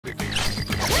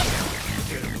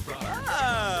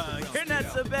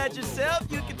so bad yourself,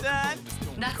 Yucatan.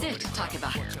 That's it,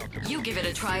 Takeba. You give it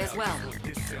a try as well.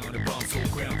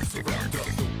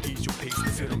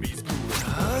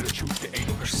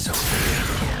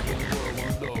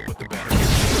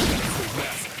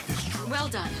 Well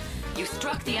done. You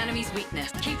struck the enemy's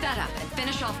weakness. Keep that up and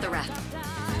finish off the rest.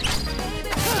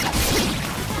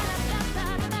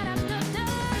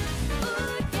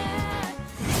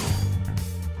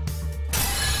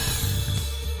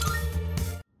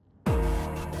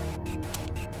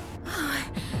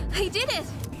 I did it!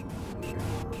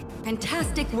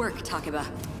 Fantastic work, Takeba.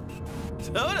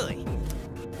 Totally.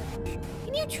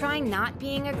 Can you try not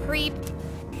being a creep?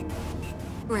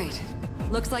 Great.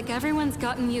 Looks like everyone's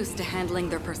gotten used to handling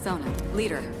their persona.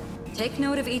 Leader, take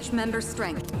note of each member's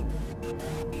strength.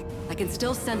 I can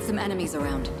still sense some enemies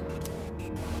around.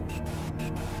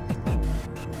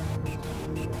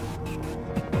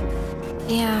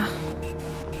 Yeah.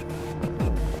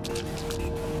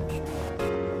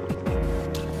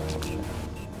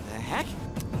 The heck?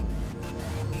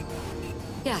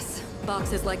 Yes,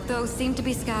 boxes like those seem to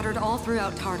be scattered all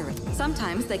throughout Tartarus.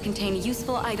 Sometimes they contain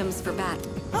useful items for battle.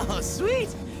 Oh, sweet!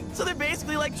 So they're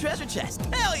basically like treasure chests.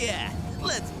 Hell yeah!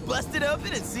 Let's bust it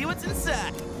open and see what's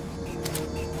inside.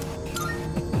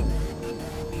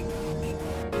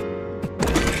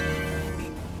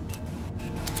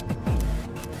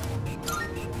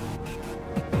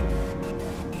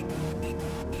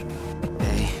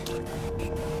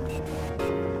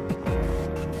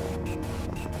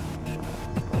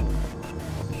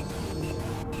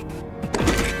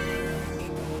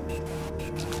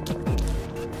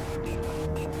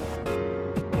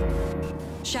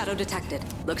 Shadow detected.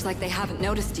 Looks like they haven't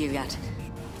noticed you yet.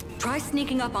 Try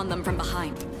sneaking up on them from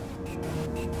behind.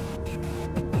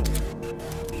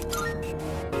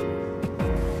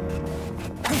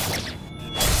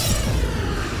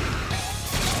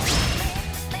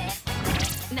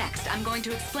 Next, I'm going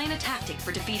to explain a tactic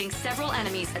for defeating several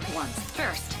enemies at once.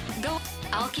 First, go.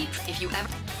 I'll keep if you ever...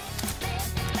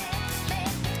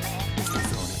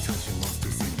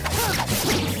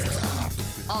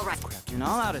 All right. You're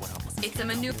all out of trouble. It's a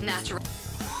maneuver natural.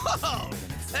 Whoa!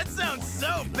 That sounds so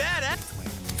badass!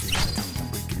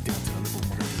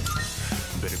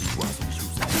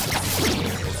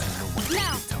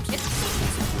 Now!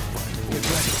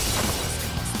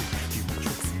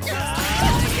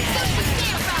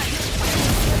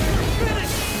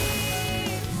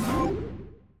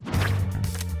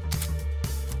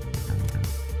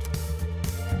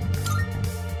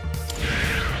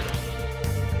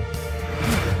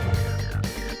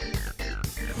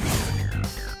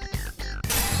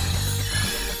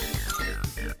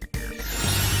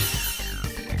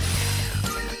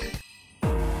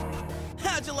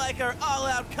 How'd you like our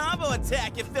all-out combo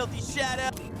attack, you filthy shadow?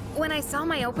 When I saw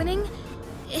my opening,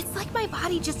 it's like my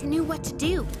body just knew what to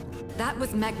do. That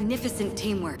was magnificent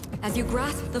teamwork. As you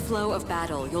grasp the flow of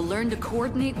battle, you'll learn to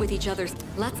coordinate with each other's...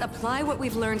 Let's apply what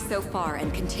we've learned so far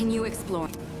and continue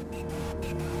exploring.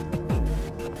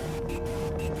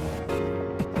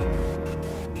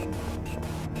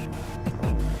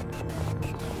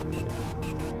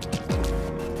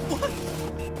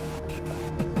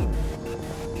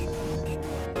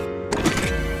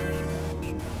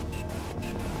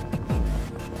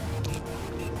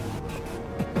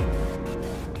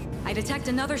 I detect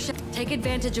another ship. Take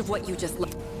advantage of what you just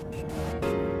learned.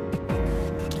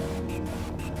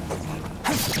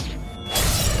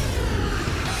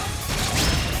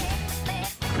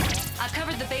 I've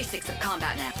covered the basics of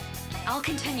combat now. I'll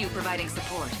continue providing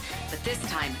support, but this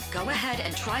time, go ahead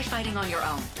and try fighting on your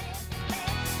own.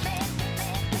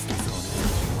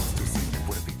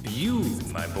 You,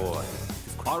 my boy,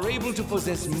 are able to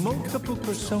possess multiple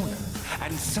persona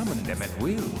and summon them at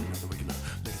will.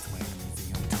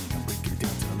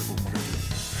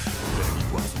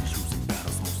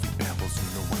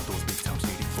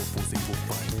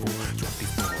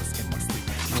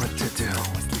 What to do?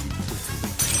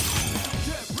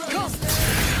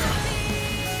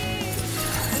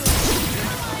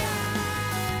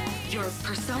 Your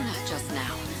persona just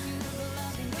now.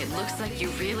 It looks like you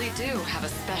really do have a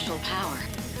special power.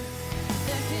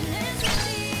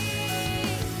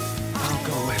 I'll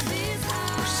go with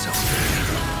persona.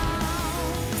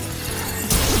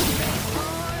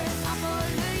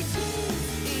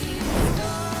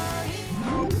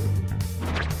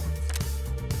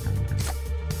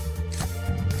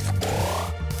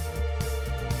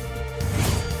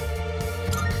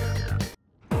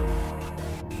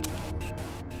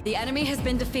 The enemy has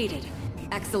been defeated.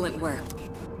 Excellent work.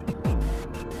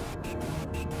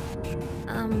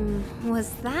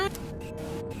 Was that?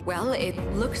 Well, it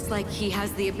looks like he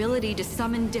has the ability to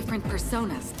summon different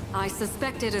personas. I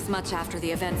suspected as much after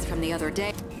the events from the other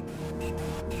day.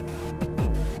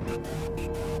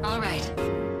 All right.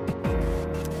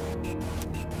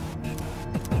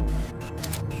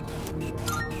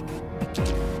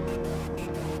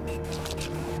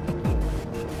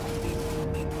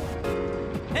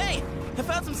 Hey, I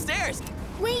found some stairs.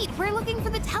 Wait, we're looking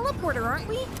for the teleporter, aren't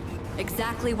we?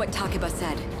 Exactly what Takeba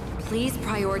said. Please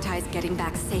prioritize getting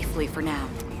back safely for now.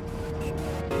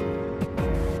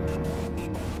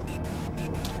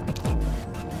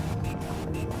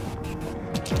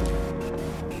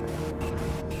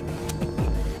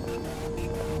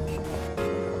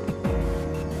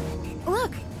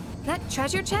 Look, that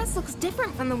treasure chest looks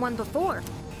different from the one before.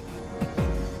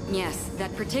 Yes,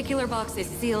 that particular box is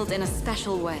sealed in a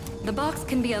special way. The box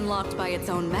can be unlocked by its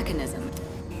own mechanism.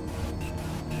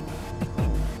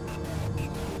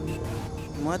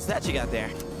 What's that you got there?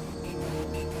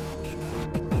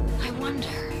 I wonder...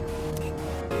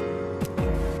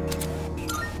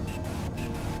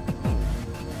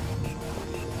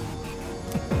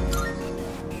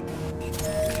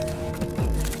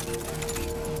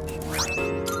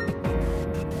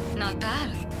 Not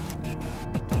bad.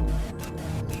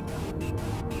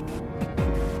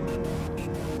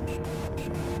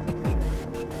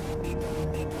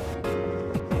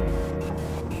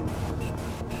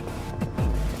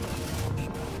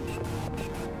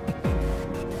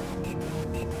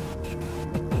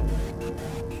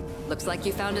 Looks like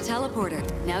you found a teleporter.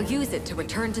 Now use it to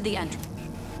return to the entrance.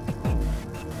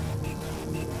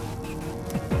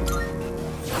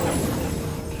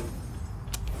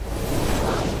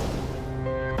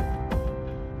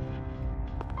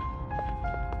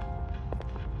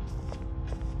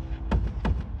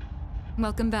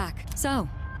 Welcome back. So,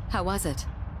 how was it?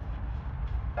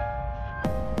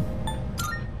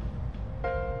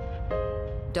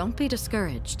 Don't be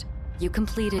discouraged. You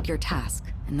completed your task,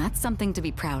 and that's something to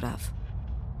be proud of.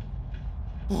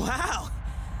 Wow!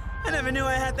 I never knew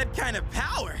I had that kind of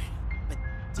power. But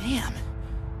damn,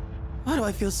 why do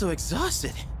I feel so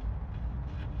exhausted?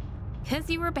 'Cause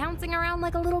you were bouncing around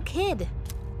like a little kid.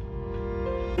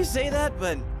 You say that,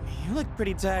 but you look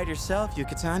pretty tired yourself,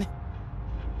 Yuka-tan.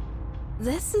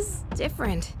 This is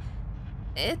different.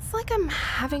 It's like I'm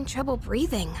having trouble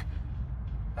breathing.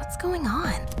 What's going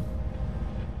on?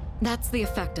 That's the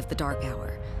effect of the dark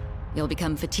hour. You'll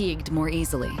become fatigued more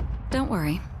easily. Don't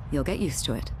worry, you'll get used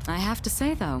to it. I have to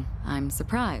say, though, I'm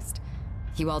surprised.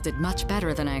 You all did much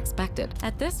better than I expected.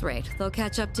 At this rate, they'll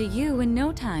catch up to you in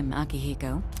no time,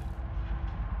 Akihiko.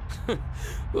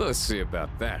 We'll see about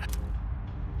that.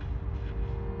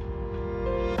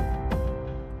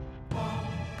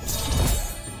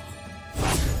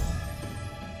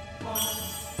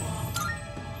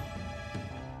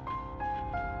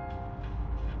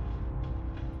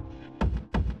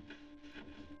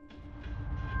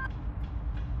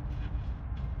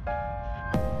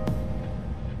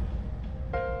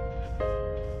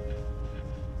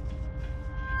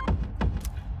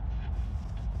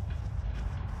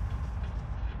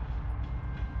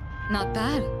 Not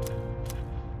bad.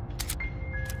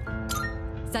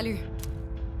 Salut.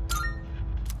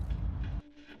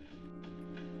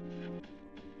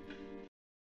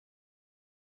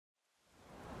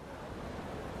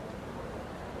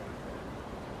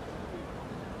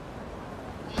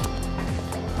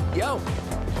 Yo!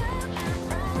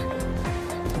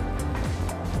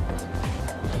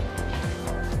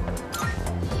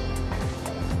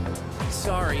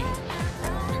 Sorry.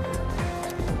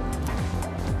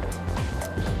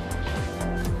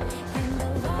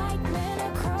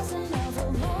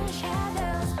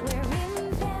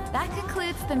 That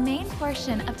concludes the main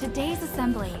portion of today's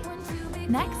assembly.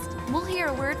 Next, we'll hear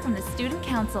a word from the Student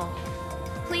Council.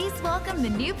 Please welcome the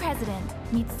new president,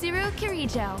 Mitsuru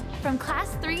Kirijo, from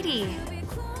Class 3D.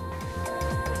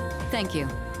 Thank you.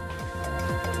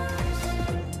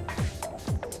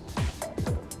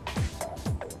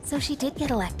 So she did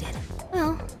get elected.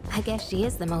 Well, I guess she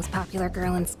is the most popular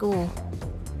girl in school.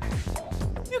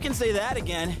 You can say that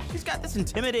again. She's got this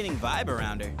intimidating vibe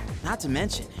around her. Not to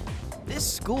mention, this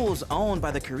school's owned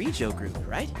by the Kirijo Group,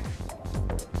 right?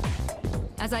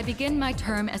 As I begin my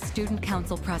term as Student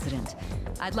Council President,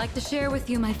 I'd like to share with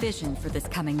you my vision for this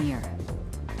coming year.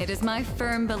 It is my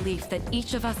firm belief that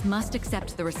each of us must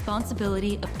accept the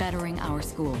responsibility of bettering our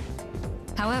school.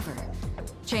 However,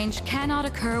 change cannot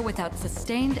occur without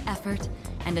sustained effort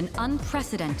and an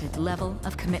unprecedented level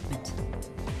of commitment.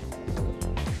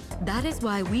 That is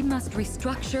why we must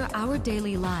restructure our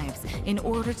daily lives in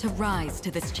order to rise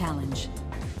to this challenge.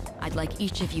 I'd like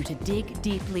each of you to dig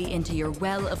deeply into your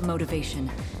well of motivation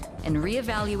and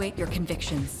reevaluate your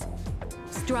convictions.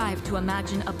 Strive to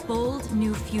imagine a bold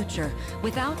new future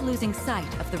without losing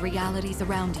sight of the realities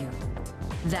around you.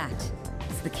 That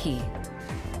is the key.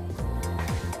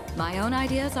 My own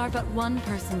ideas are but one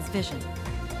person's vision.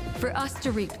 For us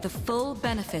to reap the full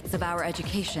benefits of our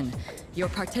education, your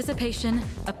participation,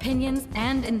 opinions,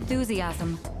 and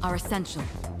enthusiasm are essential.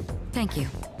 Thank you.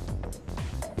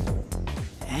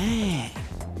 Dang,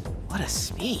 what a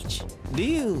speech. Do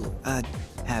you,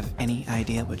 have any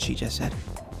idea what she just said?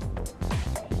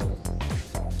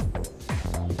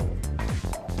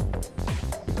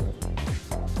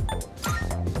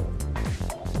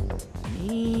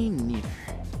 Me neither.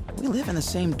 We live in the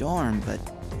same dorm, but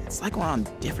it's like we're on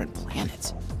different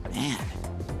planets. Man,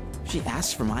 if she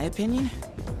asks for my opinion,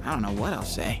 I don't know what I'll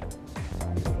say.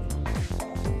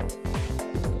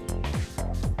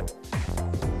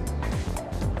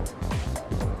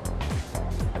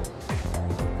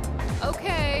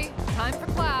 Okay, time for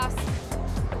class.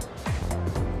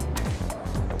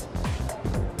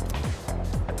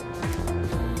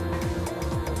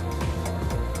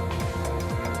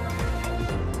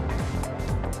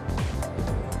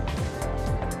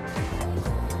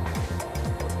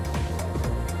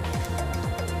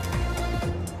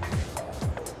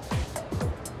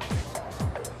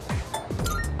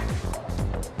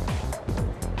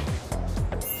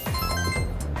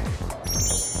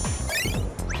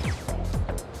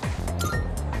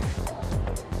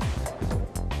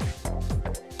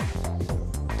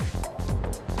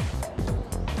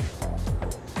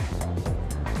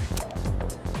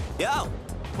 Yo,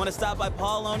 want to stop by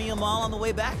Paulonia Mall on the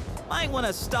way back? Might want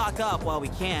to stock up while we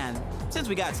can, since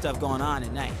we got stuff going on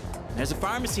at night. There's a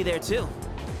pharmacy there too.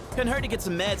 Couldn't hurt to get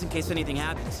some meds in case anything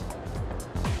happens.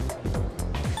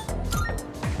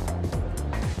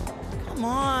 Come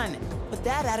on, with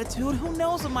that attitude, who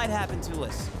knows what might happen to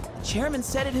us? The chairman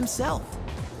said it himself.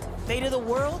 Fate of the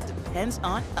world depends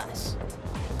on us.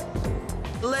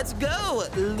 Let's go,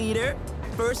 leader.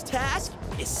 First task,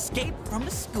 escape from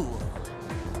the school.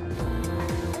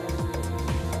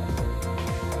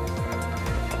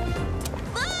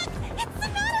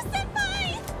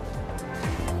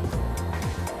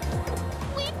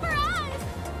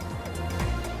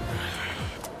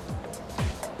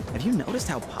 Have you noticed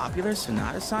how popular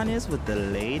Sonata-san is with the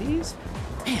ladies?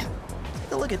 Man,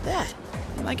 take a look at that.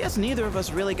 And I guess neither of us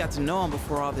really got to know him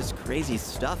before all this crazy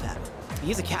stuff happened.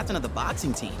 He's a captain of the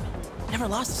boxing team. Never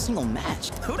lost a single match.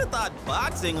 Who'd have thought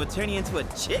boxing would turn you into a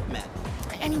chick match?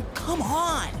 I mean, come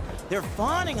on. They're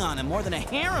fawning on him more than a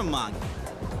harem manga.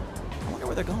 I wonder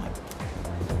where they're going.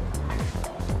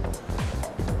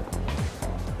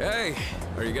 Hey,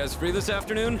 are you guys free this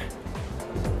afternoon?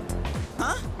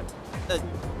 Huh?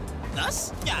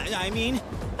 Us? Yeah, I mean,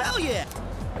 hell yeah!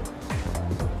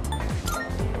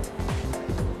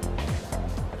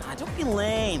 Ah, don't be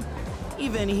lame.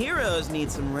 Even heroes need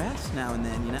some rest now and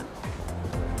then, you know?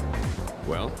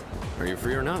 Well, are you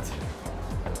free or not?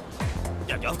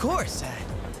 Yeah, of course.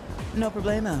 No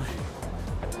problemo.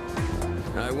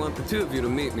 I want the two of you to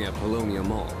meet me at Paulonia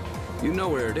Mall. You know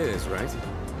where it is, right?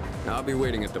 I'll be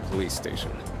waiting at the police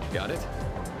station. Got it?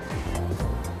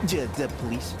 The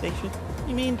police station?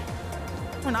 You mean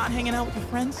we're not hanging out with your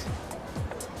friends?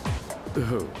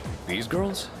 Who? These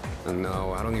girls?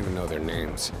 No, I don't even know their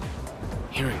names.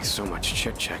 Hearing so much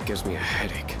chit-chat gives me a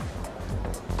headache.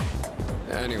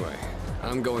 Anyway,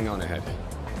 I'm going on ahead.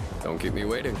 Don't keep me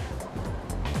waiting.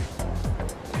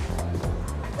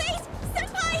 Wait!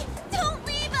 Senpai! Don't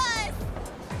leave us!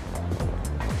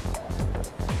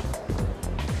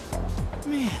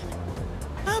 Man,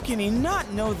 how can he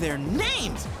not know their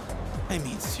names? I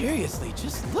mean, seriously,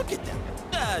 just look at them.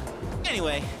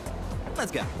 Anyway,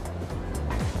 let's go.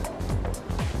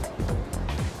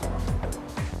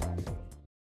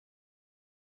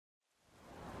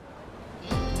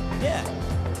 Yeah.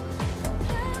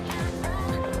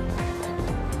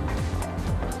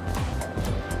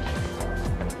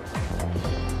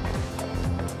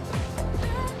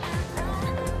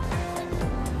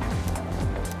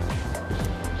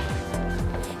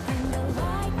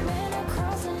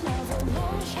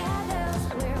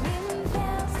 Where in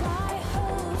bells lie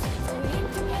hopes for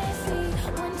increment.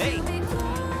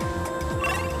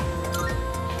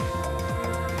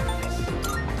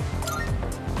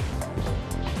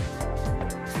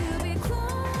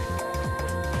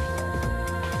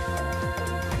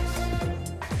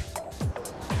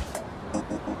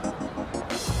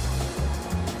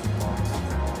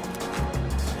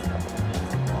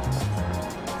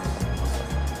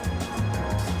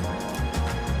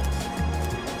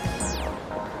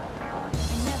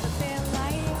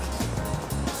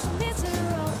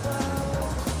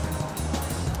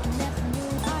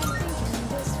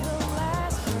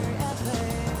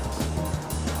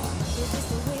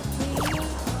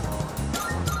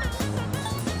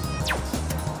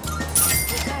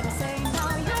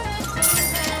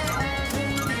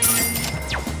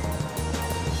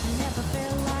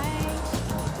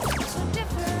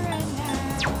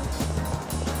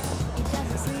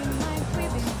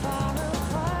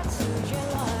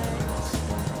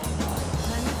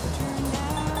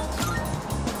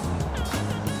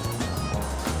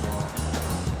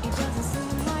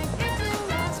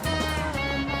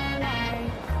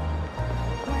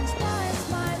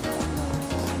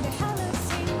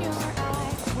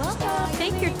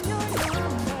 Take your...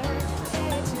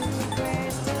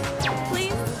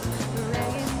 Please?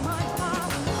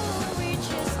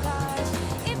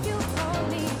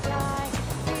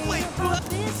 Wait, what?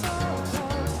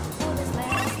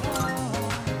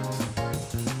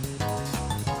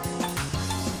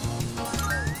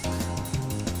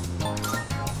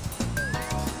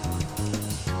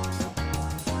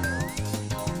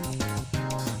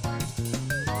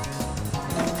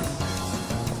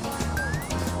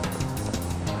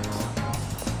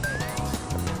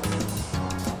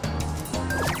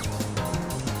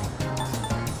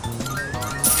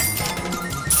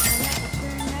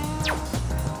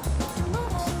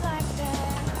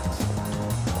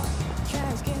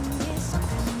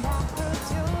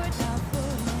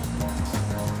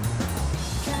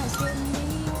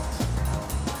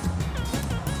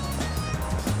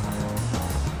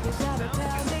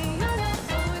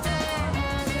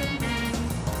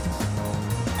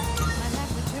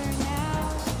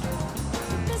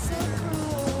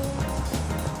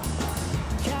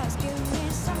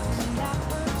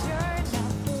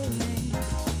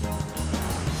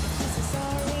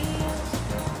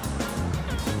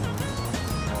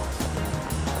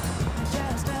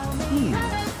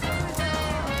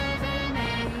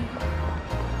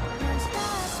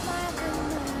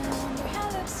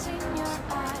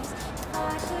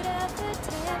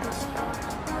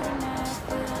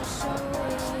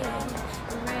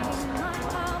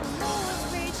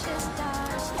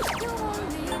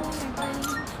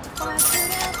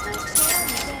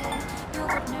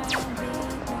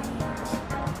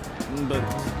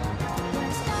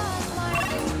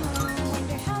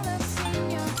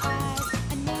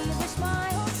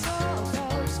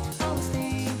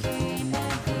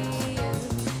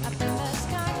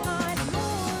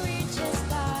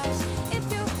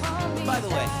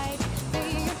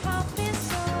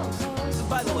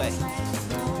 By the way.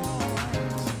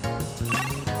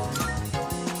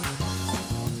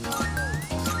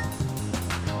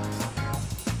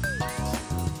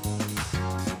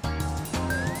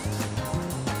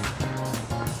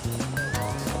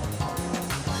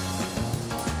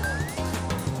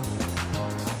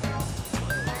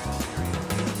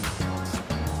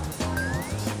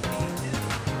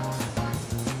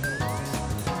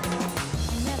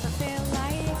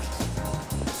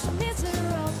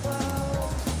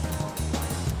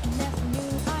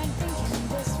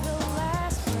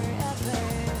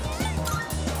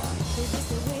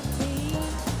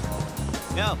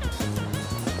 No.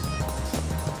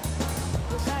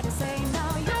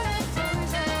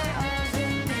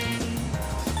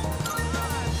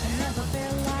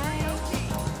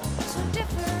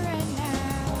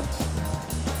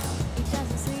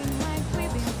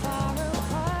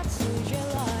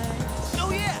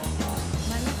 Oh yeah.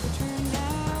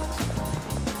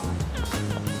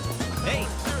 Hey.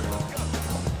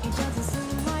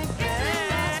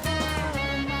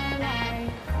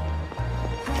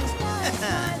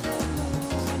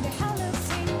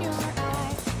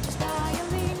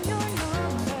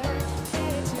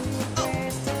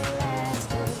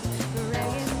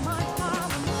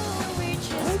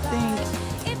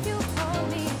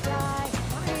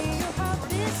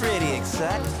 Pretty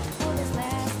excited.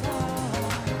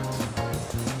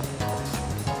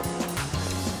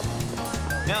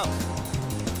 No.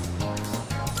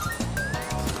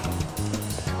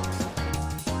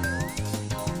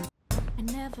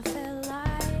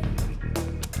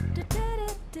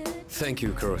 Thank you,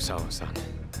 Kurosawa-san.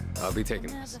 I'll be taking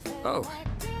this. Oh,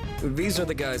 these are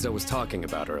the guys I was talking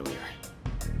about earlier.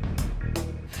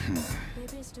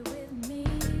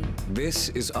 This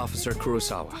is Officer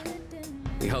Kurosawa.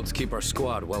 He helps keep our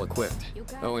squad well equipped.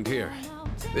 Oh, and here,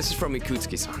 this is from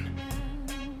Ikutsuki-san.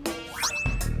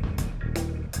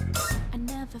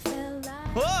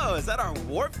 Whoa, is that our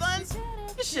warp funds?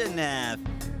 You shouldn't have.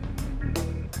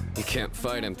 You can't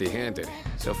fight empty-handed,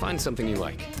 so find something you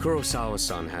like.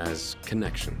 Kurosawa-san has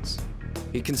connections.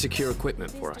 He can secure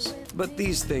equipment for us, but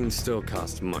these things still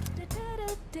cost money.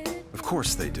 Of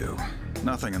course they do.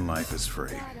 Nothing in life is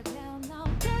free.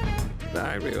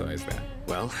 I realize that.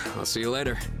 Well, I'll see you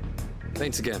later.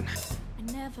 Thanks again.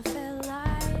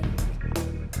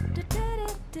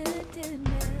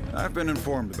 I've been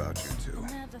informed about you two.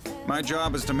 My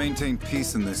job is to maintain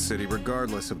peace in this city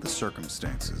regardless of the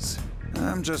circumstances.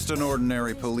 I'm just an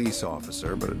ordinary police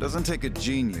officer, but it doesn't take a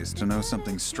genius to know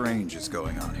something strange is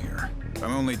going on here.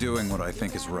 I'm only doing what I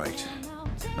think is right.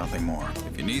 Nothing more.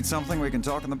 If you need something, we can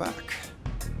talk in the back.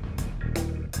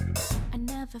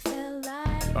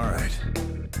 All right.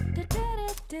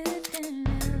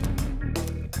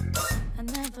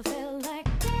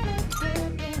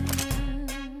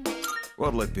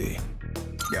 What'll it be?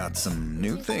 Got some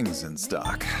new things in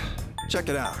stock. Check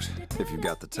it out, if you've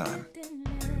got the time.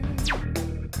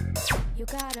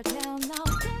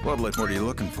 What are you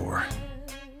looking for?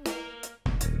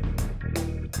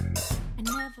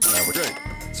 That was great.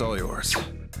 It's all yours.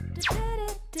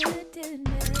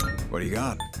 What do you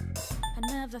got?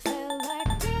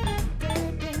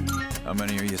 How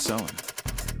many are you selling?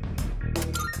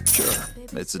 Sure,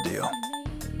 it's a deal.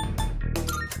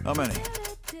 How many?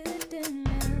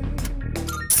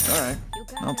 All right,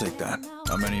 I'll take that.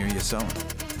 How many are you selling?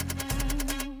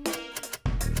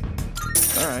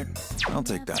 All right, I'll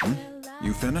take that.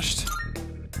 You finished?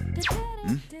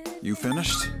 You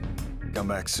finished? Come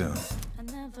back soon.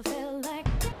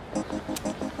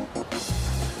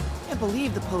 Can't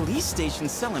believe the police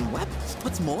station's selling weapons.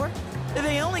 What's more,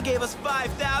 they only gave us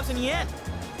 5,000 yen.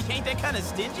 Ain't that kind of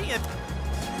stingy?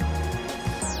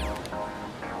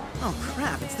 Oh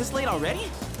crap, it's this late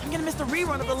already? I'm gonna miss the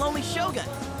rerun of The Lonely Shogun.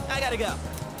 I gotta go.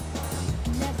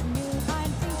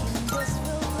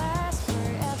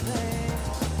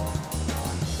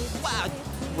 Wow,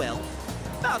 well,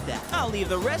 about that. I'll leave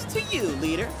the rest to you,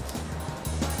 leader.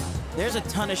 There's a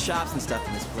ton of shops and stuff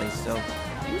in this place, so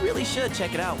you really should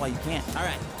check it out while you can. All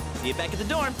right, see you back at the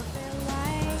dorm.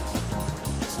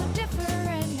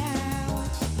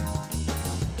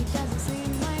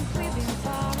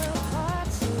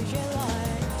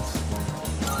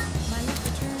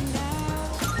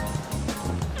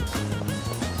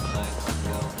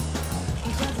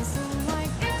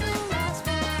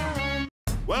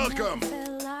 Welcome!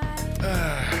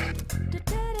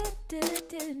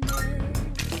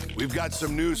 We've got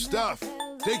some new stuff.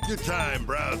 Take your time,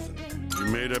 browse. You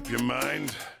made up your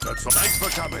mind? That's all. Thanks for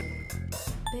coming.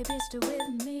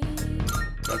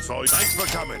 That's all. Thanks for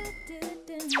coming.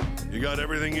 You got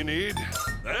everything you need?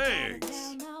 Thanks.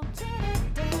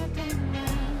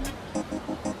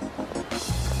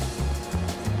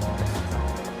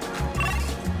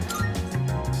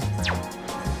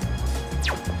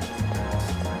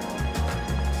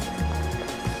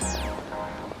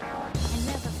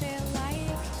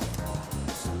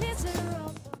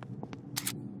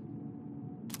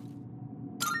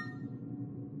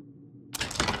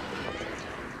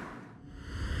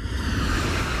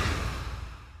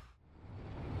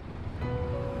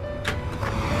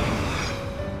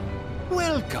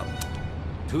 Welcome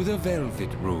to the Velvet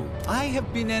Room. I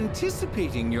have been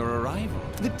anticipating your arrival.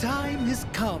 The time has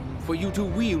come for you to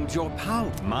wield your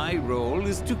power. My role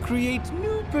is to create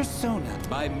new persona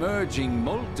by merging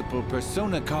multiple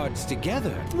persona cards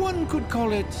together. One could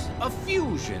call it a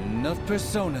fusion of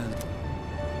personas.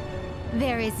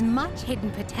 There is much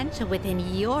hidden potential within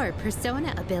your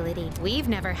persona ability. We've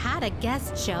never had a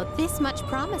guest show this much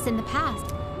promise in the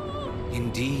past.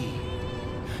 Indeed.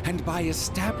 And by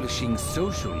establishing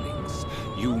social links,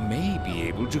 you may be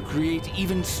able to create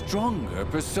even stronger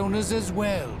personas as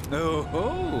well.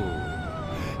 Oh,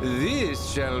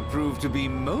 this shall prove to be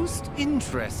most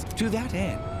interesting. To that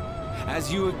end,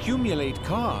 as you accumulate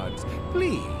cards,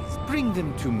 please bring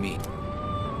them to me.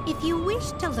 If you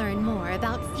wish to learn more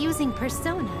about fusing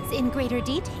personas in greater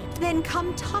detail, then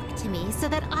come talk to me so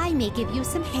that I may give you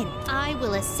some hints. I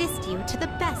will assist you to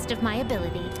the best of my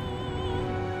ability.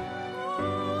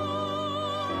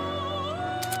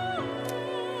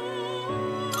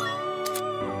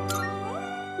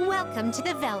 Welcome to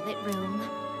the Velvet Room.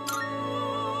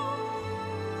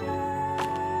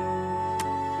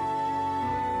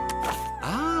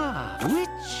 Ah,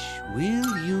 which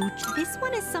will you This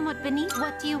one is somewhat beneath.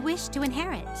 What do you wish to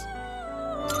inherit?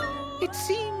 It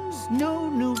seems no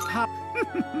new power.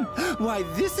 Why,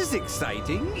 this is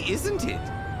exciting, isn't it?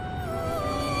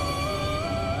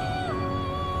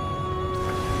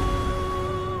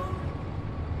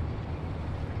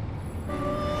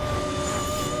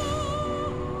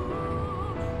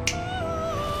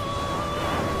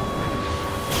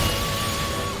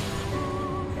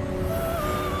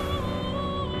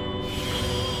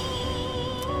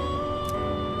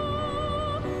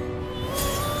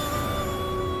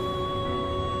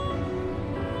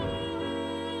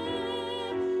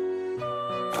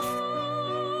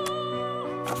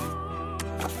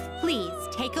 Please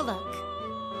take a look.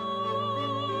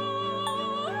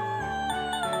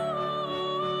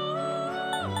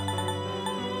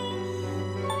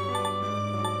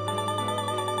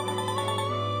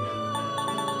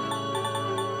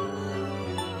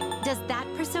 Does that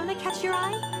persona catch your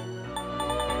eye?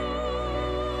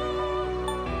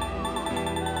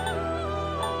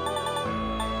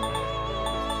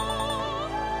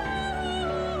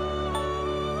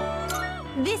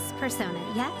 This persona,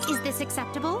 yes? Is this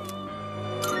acceptable?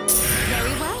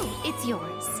 Very well, it's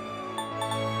yours.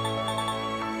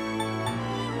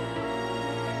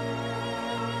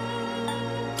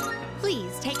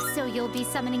 you'll be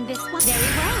summoning this one?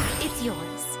 Very well, it's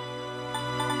yours.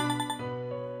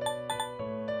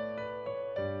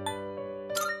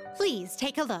 Please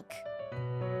take a look.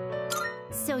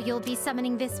 So you'll be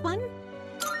summoning this one?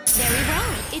 Very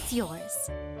well, it's yours.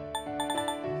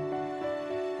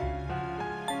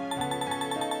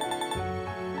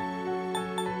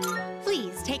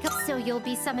 Please take a... So you'll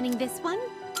be summoning this one?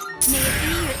 May it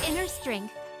be your inner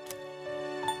strength.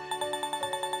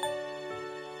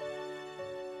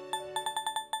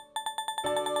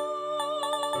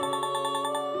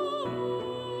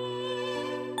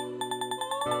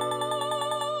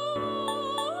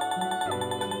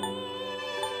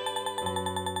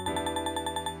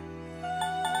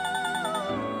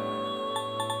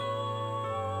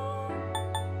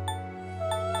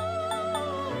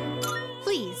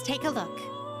 Please take a look.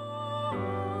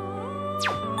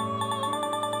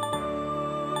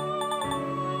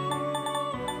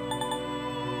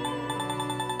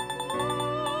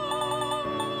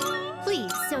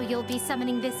 Please, so you'll be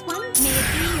summoning this one? May it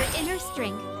be your inner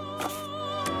strength.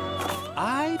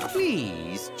 I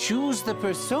please choose the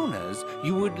personas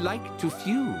you would like to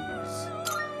fuse.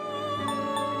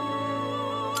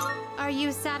 Are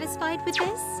you satisfied with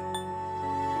this?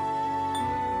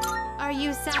 Are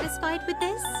you satisfied with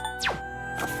this?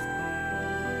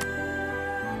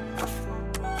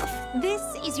 This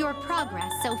is your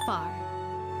progress so far.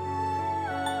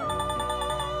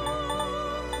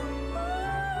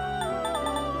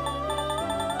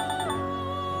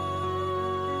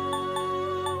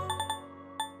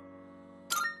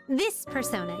 This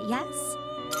persona, yes?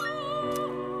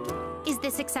 Is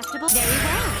this acceptable? Very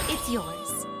well, it's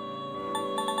yours.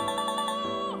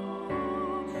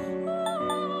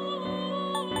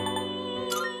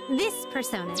 This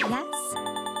persona, yes?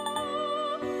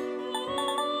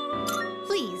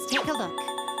 Please take a look.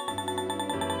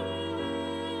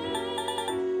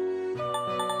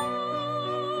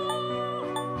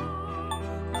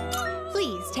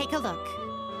 Please take a look.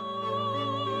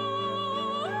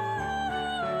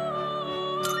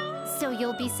 So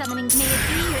you'll be summoning... May it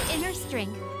be your inner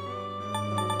strength.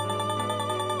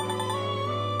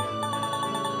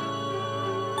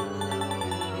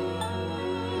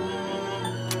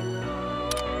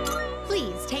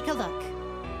 Please take a look.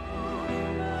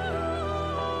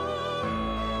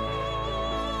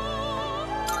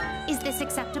 Is this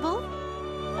acceptable?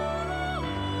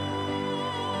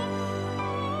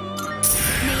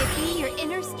 May it be your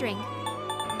inner strength.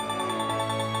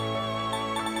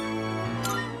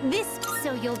 This,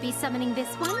 so you'll be summoning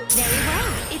this one? Very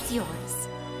well, it's yours.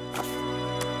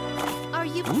 Are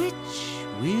you... Which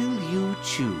will you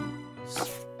choose?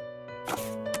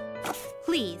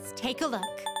 Please take a look.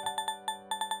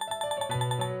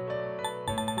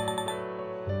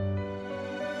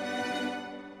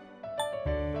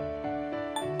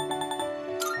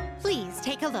 Please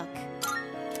take a look.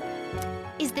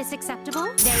 Is this acceptable?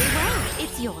 Very well,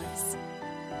 it's yours.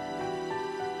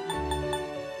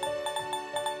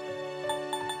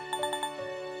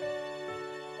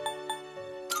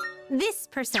 This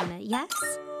persona, yes?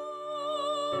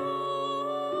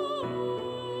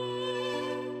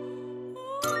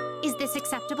 Is this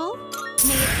acceptable?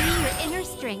 May it be your inner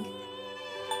strength.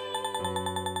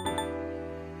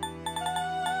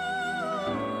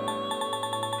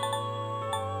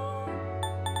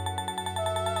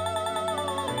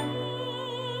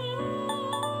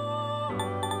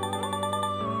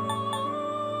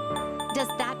 Does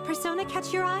that persona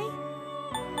catch your eye?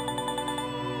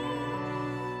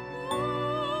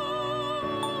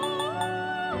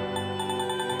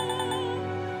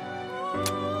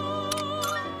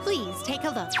 Please take a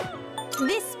look.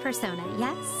 This persona,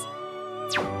 yes?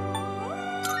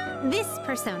 This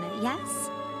persona, yes?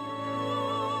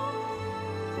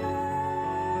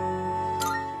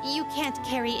 You can't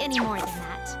carry any more than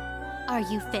that. Are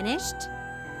you finished?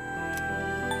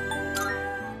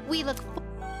 We look forward